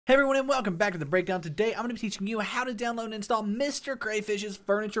Hey everyone, and welcome back to the breakdown. Today I'm going to be teaching you how to download and install MrCrayFish's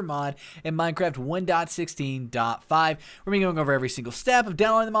furniture mod in Minecraft 1.16.5. We're going to be going over every single step of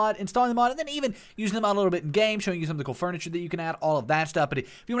downloading the mod, installing the mod, and then even using the mod a little bit in game, showing you some of the cool furniture that you can add, all of that stuff. But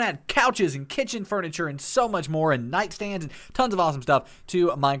if you want to add couches and kitchen furniture and so much more, and nightstands and tons of awesome stuff to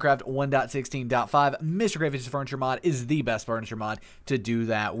Minecraft 1.16.5, MrCrayFish's furniture mod is the best furniture mod to do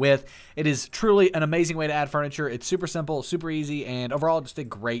that with. It is truly an amazing way to add furniture. It's super simple, super easy, and overall just a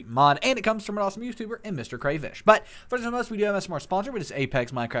great mod, and it comes from an awesome YouTuber in MrCrayFish. But first and foremost, we do have a smart sponsor, which is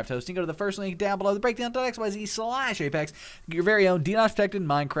Apex Minecraft Hosting. Go to the first link down below, the breakdown.xyz/Apex. Get your very own DDOS Protected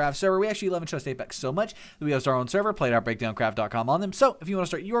Minecraft server. We actually love and trust Apex so much that we host our own server, play.breakdowncraft.com on them. So if you want to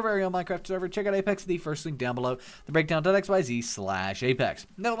start your very own Minecraft server, check out Apex, the first link down below, the breakdown.xyz/Apex.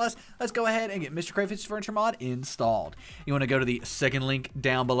 Nevertheless, let's go ahead and get MrCrayFish's furniture mod installed. You want to go to the second link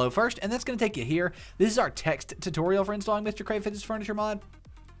down below first, and that's going to take you here. This is our text tutorial for installing MrCrayFish's furniture mod.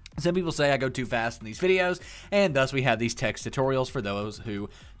 Some people say I go too fast in these videos, and thus we have these text tutorials for those who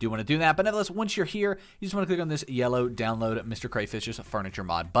do want to do that. But nevertheless, once you're here, you just want to click on this yellow download MrCrayFish's furniture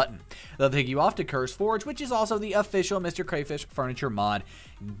mod button. That'll take you off to Curse Forge, which is also the official MrCrayFish furniture mod,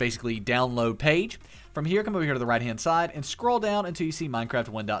 basically download page. From here, come over here to the right-hand side and scroll down until you see Minecraft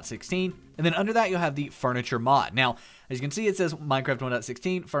 1.16, and then under that you'll have the furniture mod. Now, as you can see, it says Minecraft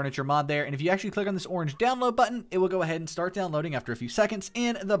 1.16 furniture mod there, and if you actually click on this orange download button, it will go ahead and start downloading after a few seconds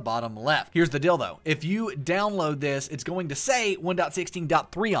in the bottom left. Here's the deal though. If you download this, it's going to say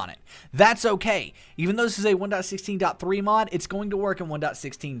 1.16.3 on it. That's okay. Even though this is a 1.16.3 mod, it's going to work in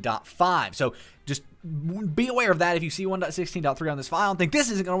 1.16.5. So just be aware of that. If you see 1.16.3 on this file and think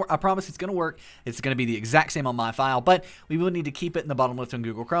this isn't going to work, I promise it's going to work. It's going to be the exact same on my file, but we will need to keep it in the bottom left on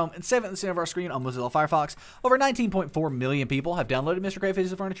Google Chrome and save it in the center of our screen on Mozilla Firefox. Over 19.4 million people have downloaded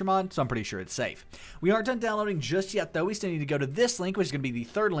MrCrayFish's furniture mod, so I'm pretty sure it's safe. We aren't done downloading just yet, though. We still need to go to this link, which is going to be the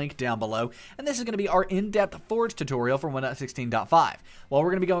third link down below, and this is going to be our in-depth Forge tutorial for 1.16.5. While we're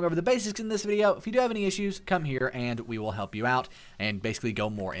going to be going over the basics in this video, if you do have any issues, come here and we will help you out and basically go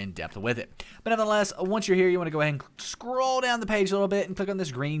more in depth with it. But nevertheless, once you're here, you want to go ahead and scroll down the page a little bit and click on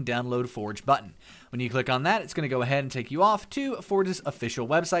this green download Forge button. When you click on that, it's going to go ahead and take you off to Forge's official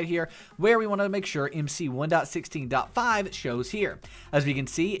website here, where we want to make sure MC 1.16.5 shows here. As we can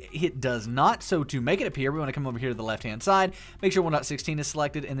see, it does not, so to make it appear, we want to come over here to the left-hand side, make sure 1.16 is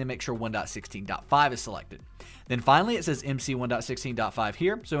selected, and then make sure 1.16.5 is selected. Then finally, it says MC 1.16.5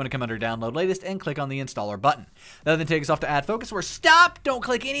 here, so we want to come under Download Latest and click on the Installer button. That then takes us off to Add Focus, where stop! Don't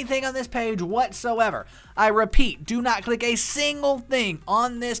click anything on this page whatsoever. I repeat, do not click a single thing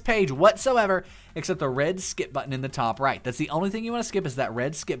on this page whatsoever, except the red skip button in the top right. That's the only thing you want to skip, is that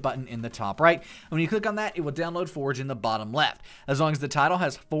red skip button in the top right. And when you click on that, it will download Forge in the bottom left. As long as the title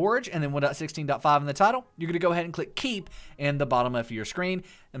has Forge and then 1.16.5 in the title, you're going to go ahead and click Keep in the bottom left of your screen.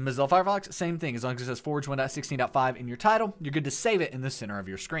 And Mozilla Firefox, same thing. As long as it says Forge 1.16.5 in your title, you're good to save it in the center of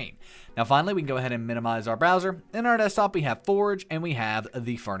your screen. Now finally, we can go ahead and minimize our browser. In our desktop, we have Forge and we have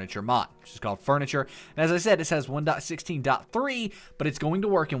the furniture mod, which is called Furniture. And as I said, it says 1.16.3, but it's going to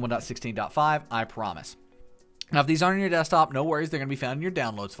work in 1.16.5, I promise. Now, if these aren't on your desktop, no worries. They're going to be found in your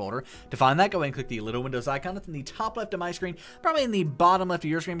Downloads folder. To find that, go ahead and click the little Windows icon. It's in the top left of my screen, probably in the bottom left of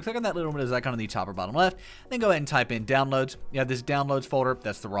your screen. Click on that little Windows icon in the top or bottom left. Then go ahead and type in Downloads. You have this Downloads folder.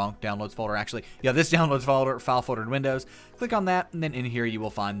 That's the wrong Downloads folder, actually. You have this Downloads folder, file folder in Windows. Click on that, and then in here you will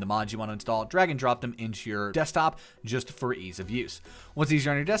find the mods you want to install. Drag and drop them into your desktop just for ease of use. Once these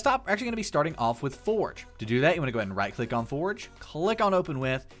are on your desktop, we're actually going to be starting off with Forge. To do that, you want to go ahead and right-click on Forge, click on Open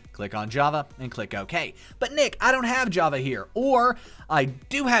With, click on Java, and click OK. But Nick, I don't have Java here, or I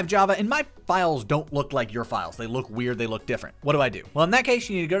do have Java, and my files don't look like your files. They look weird, they look different. What do I do? Well, in that case,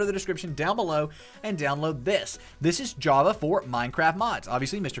 you need to go to the description down below and download this. This is Java for Minecraft mods.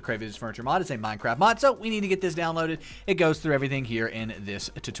 Obviously, MrCrayFish's furniture mod is a Minecraft mod, so we need to get this downloaded. It goes through everything here in this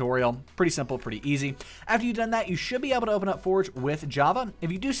tutorial. Pretty simple, pretty easy. After you've done that, you should be able to open up Forge with Java.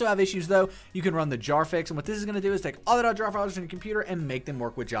 If you do still have issues, though, you can run the jar fix, and what this is going to do is take all the .jar files on your computer and make them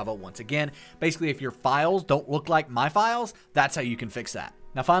work with Java once again. Basically, if your files don't look like my files, that's how you can fix that.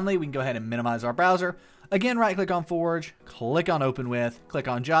 Now finally, we can go ahead and minimize our browser. Again, right-click on Forge, click on Open With, click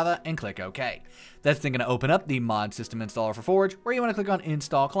on Java, and click OK. That's then going to open up the mod system installer for Forge, where you want to click on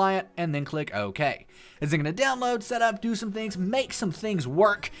Install Client, and then click OK. It's then going to download, set up, do some things, make some things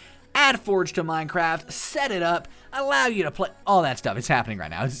work. add Forge to Minecraft, set it up, allow you to play, all that stuff. It's happening right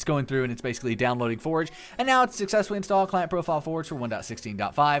now. It's going through and it's basically downloading Forge, and now it's successfully installed client profile Forge for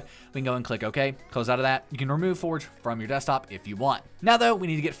 1.16.5. We can go and click OK, close out of that. You can remove Forge from your desktop if you want. Now though, we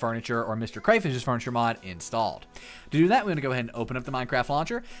need to get Furniture or MrCrayFish's Furniture mod installed. To do that, we're going to go ahead and open up the Minecraft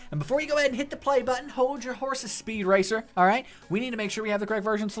launcher, and before you go ahead and hit the play button, hold your horse's speed racer, alright? We need to make sure we have the correct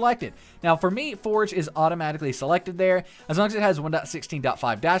version selected. Now for me, Forge is automatically selected there. As long as it has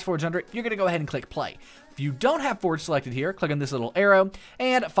 1.16.5 Forge under it, you're going to go ahead and click play. If you don't have Forge selected here, click on this little arrow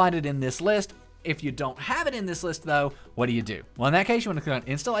and find it in this list. If you don't have it in this list though, what do you do? Well, in that case, you want to click on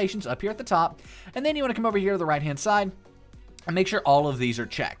installations up here at the top, and then you want to come over here to the right hand side and make sure all of these are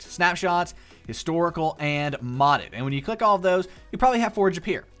checked. Snapshots, historical, and modded. And when you click all of those, you probably have Forge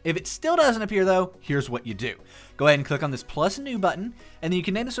appear. If it still doesn't appear though, here's what you do. Go ahead and click on this plus new button, and then you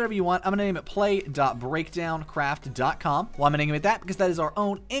can name this whatever you want. I'm going to name it play.breakdowncraft.com. Well, I'm going to name it that because that is our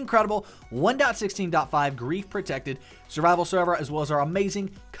own incredible 1.16.5 grief protected survival server, as well as our amazing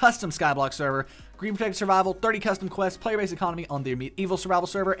custom skyblock server. Grief protected survival, 30 custom quests, player-based economy on the medieval survival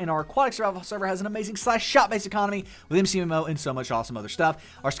server, and our aquatic survival server has an amazing shop-based economy with MCMO and so much awesome other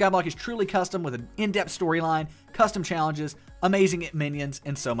stuff. Our skyblock is truly custom with an in-depth storyline, custom challenges, amazing minions,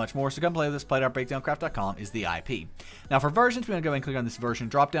 and so much more. So come play with us. Play.breakdowncraft.com is the IP. Now for versions, we want to go and click on this version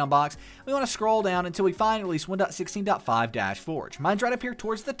drop-down box. We want to scroll down until we find release 1.16.5-Forge. Mine's right up here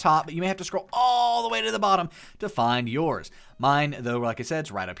towards the top, but you may have to scroll all the way to the bottom to find yours. Mine, though, like I said,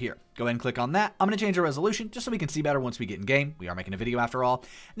 is right up here. Go ahead and click on that. I'm going to change the resolution just so we can see better once we get in game. We are making a video after all. And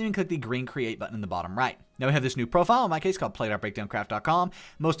then you can click the green create button in the bottom right. Now we have this new profile, in my case, called play.breakdowncraft.com.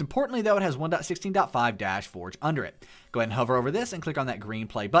 Most importantly, though, it has 1.16.5-Forge under it. Go ahead and hover over this and click on that green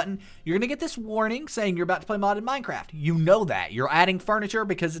play button. You're going to get this warning saying you're about to play modded Minecraft. You know that. You're adding furniture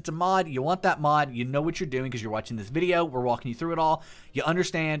because it's a mod. You want that mod. You know what you're doing because you're watching this video. We're walking you through it all. You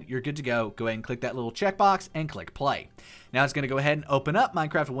understand. You're good to go. Go ahead and click that little checkbox and click play. Now it's going to go ahead and open up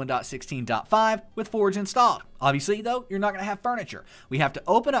Minecraft 1.16.5 with Forge installed. Obviously, though, you're not going to have furniture. We have to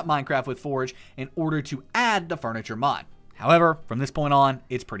open up Minecraft with Forge in order to add the furniture mod. However, from this point on,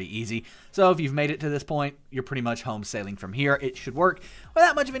 it's pretty easy. So if you've made it to this point, you're pretty much home sailing from here. It should work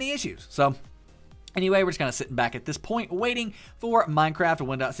without much of any issues. So anyway, we're just kind of sitting back at this point, waiting for Minecraft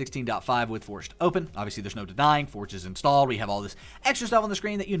 1.16.5 with Forge to open. Obviously, there's no denying Forge is installed. We have all this extra stuff on the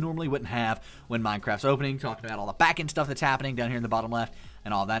screen that you normally wouldn't have when Minecraft's opening, talking about all the back-end stuff that's happening down here in the bottom left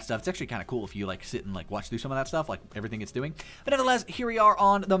and all that stuff. It's actually kind of cool if you like sit and like watch through some of that stuff, like everything it's doing. But nevertheless, here we are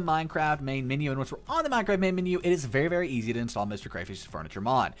on the Minecraft main menu, and once we're on the Minecraft main menu, it is very, very easy to install MrCrayFish's Furniture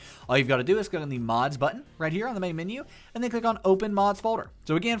mod. All you've got to do is click on the Mods button right here on the main menu, and then click on Open Mods Folder.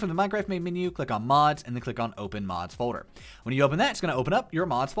 So again, from the Minecraft main menu, click on Mods, and then click on Open Mods Folder. When you open that, it's going to open up your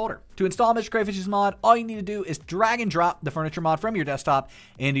Mods folder. To install MrCrayFish's mod, all you need to do is drag and drop the Furniture mod from your desktop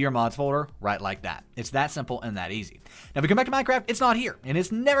into your Mods folder, right like that. It's that simple and that easy. Now, if we come back to Minecraft, it's not here, and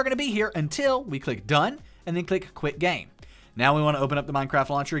it's never going to be here until we click Done, and then click Quit Game. Now we want to open up the Minecraft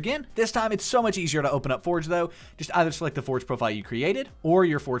launcher again. This time it's so much easier to open up Forge though. Just either select the Forge profile you created or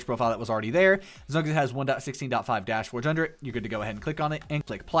your Forge profile that was already there. As long as it has 1.16.5-Forge under it, you're good to go ahead and click on it and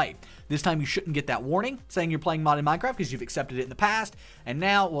click play. This time you shouldn't get that warning saying you're playing modded Minecraft because you've accepted it in the past. And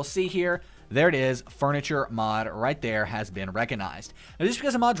now we'll see here. There it is, Furniture mod right there has been recognized. Now just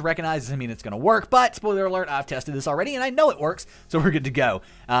because a mod's recognized doesn't mean it's going to work, but spoiler alert, I've tested this already and I know it works, so we're good to go.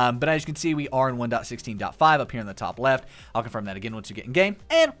 But as you can see, we are in 1.16.5 up here in the top left. I'll confirm that again once you get in game,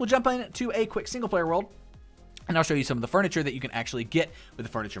 and we'll jump into a quick single player world, and I'll show you some of the furniture that you can actually get with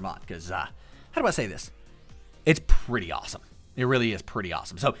the Furniture mod, because, how do I say this? It's pretty awesome. It really is pretty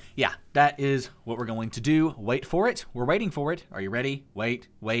awesome. So, yeah, that is what we're going to do. Wait for it. We're waiting for it. Are you ready? Wait,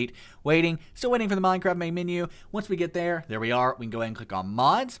 waiting. Still waiting for the Minecraft main menu. Once we get there, there we are. We can go ahead and click on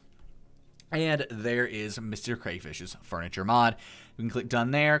Mods. And there is MrCrayFish's Furniture mod. We can click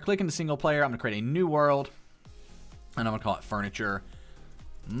Done there. Click into Single Player. I'm going to create a new world. And I'm going to call it Furniture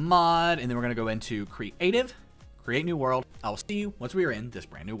Mod. And then we're going to go into Creative. Create new world. I will see you once we are in this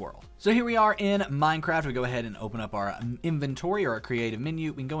brand new world. So here we are in Minecraft. We go ahead and open up our inventory or our creative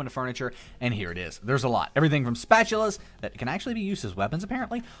menu. We can go into furniture, and here it is. There's a lot. Everything from spatulas that can actually be used as weapons,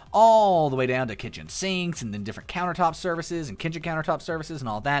 apparently, all the way down to kitchen sinks and then different countertop services and kitchen countertop services and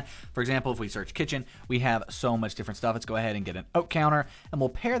all that. For example, if we search kitchen, we have so much different stuff. Let's go ahead and get an oak counter, and we'll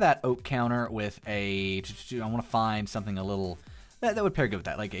pair that oak counter with a, I want to find something a little... That would pair good with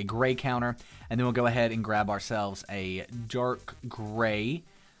that, like a gray counter. And then we'll go ahead and grab ourselves a dark gray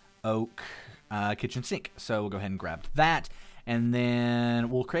oak kitchen sink. So we'll go ahead and grab that. And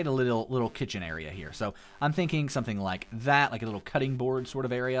then we'll create a little kitchen area here. So I'm thinking something like that, like a little cutting board sort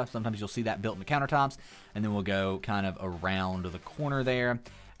of area. Sometimes you'll see that built in the countertops. And then we'll go kind of around the corner there.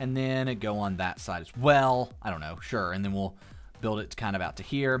 and then go on that side as well. I don't know, sure, and then we'll build it kind of out to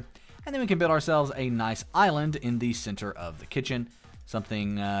here, and then we can build ourselves a nice island in the center of the kitchen.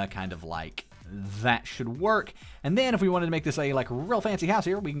 Something kind of like that should work. And then if we wanted to make this a like real fancy house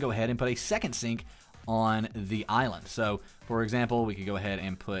here, we can go ahead and put a second sink on the island. So for example, we could go ahead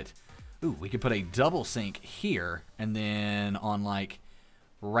and put, we could put a double sink here, and then on like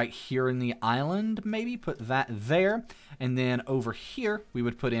right here in the island, maybe put that there. And then over here, we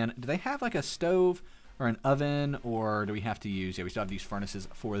would put in, do they have like a stove or an oven, or do we have to use, yeah, we still have these furnaces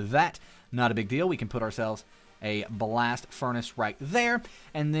for that. Not a big deal. We can put ourselves a blast furnace right there.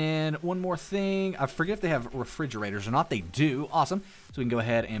 And then one more thing, I forget if they have refrigerators or not. They do. Awesome. So we can go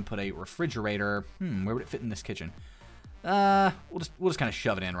ahead and put a refrigerator. Where would it fit in this kitchen? We'll just kind of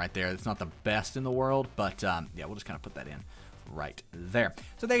shove it in right there. It's not the best in the world, but yeah, we'll just kind of put that in right there.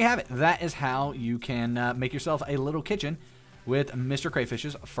 So there you have it. That is how you can make yourself a little kitchen with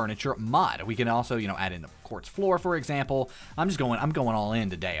MrCrayFish's furniture mod. We can also, you know, add in the quartz floor, for example. I'm going all in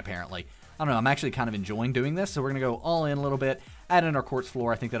today, apparently. I don't know, I'm actually kind of enjoying doing this, so we're going to go all in a little bit, add in our quartz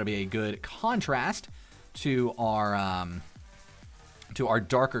floor. I think that'll be a good contrast to our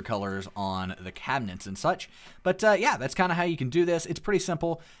darker colors on the cabinets and such. But yeah, that's kind of how you can do this. It's pretty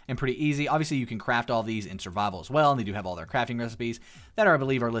simple and pretty easy. Obviously, you can craft all these in survival as well, and they do have all their crafting recipes that I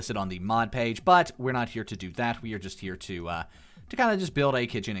believe are listed on the mod page, but we're not here to do that. We are just here to kind of just build a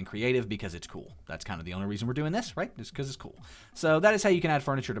kitchen in creative because it's cool. That's kind of the only reason we're doing this, right? Just because it's cool. So that is how you can add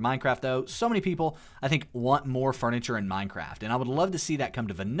furniture to Minecraft, though. So many people, I think, want more furniture in Minecraft, and I would love to see that come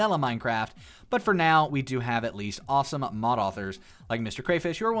to vanilla Minecraft, but for now, we do have at least awesome mod authors like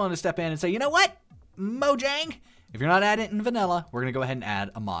MrCrayFish who are willing to step in and say, you know what, Mojang, if you're not adding it in vanilla, we're going to go ahead and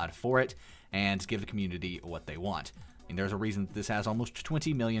add a mod for it and give the community what they want. And there's a reason that this has almost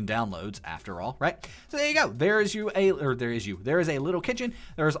 20 million downloads after all, right? So there you go. There is a little kitchen.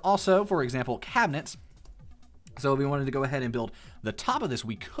 There is also, for example, cabinets. So if we wanted to go ahead and build the top of this,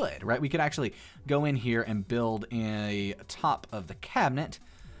 we could, right? We could actually go in here and build a top of the cabinet,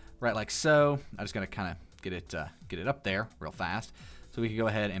 right? Like so. I just got to kind of get it up there real fast. So we could go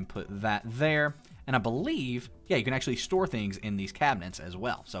ahead and put that there. And I believe, yeah, you can actually store things in these cabinets as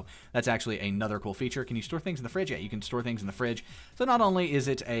well. So that's actually another cool feature. Can you store things in the fridge? Yeah, you can store things in the fridge. So not only is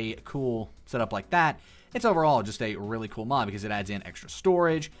it a cool setup like that, it's overall just a really cool mod because it adds in extra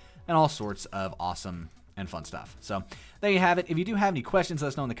storage and all sorts of awesome and fun stuff. So there you have it. If you do have any questions, let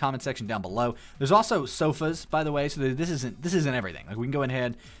us know in the comment section down below. There's also sofas, by the way, so this isn't everything. Like we can go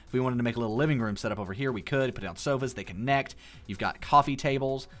ahead, if we wanted to make a little living room setup over here, we could put down sofas. They connect. You've got coffee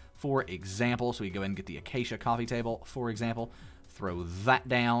tables, for example. So we go ahead and get the acacia coffee table, for example. Throw that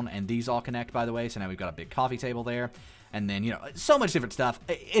down, and these all connect, by the way. So now we've got a big coffee table there, and then you know so much different stuff.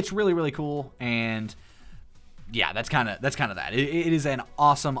 It's really really cool, and yeah, that's kind of that. It is an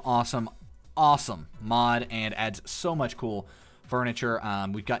awesome mod and adds so much cool furniture.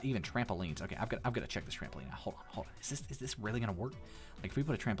 We've got even trampolines. Okay, I've got to check this trampoline now. Hold on. Is this really gonna work? Like if we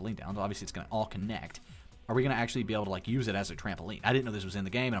put a trampoline down, obviously it's gonna all connect. Are we gonna actually be able to like use it as a trampoline? I didn't know this was in the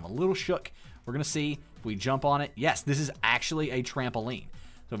game, and I'm a little shook. We're gonna see if we jump on it. Yes, this is actually a trampoline.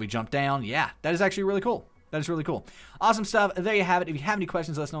 So if we jump down, yeah, that is actually really cool. That is really cool. Awesome stuff. There you have it. If you have any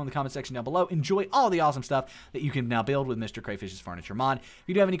questions, let us know in the comment section down below. Enjoy all the awesome stuff that you can now build with MrCrayFish's furniture mod. If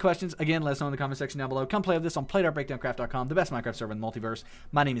you do have any questions, again, let us know in the comment section down below. Come play with this on play.breakdowncraft.com, the best Minecraft server in the multiverse.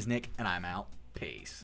 My name is Nick, and I'm out. Peace.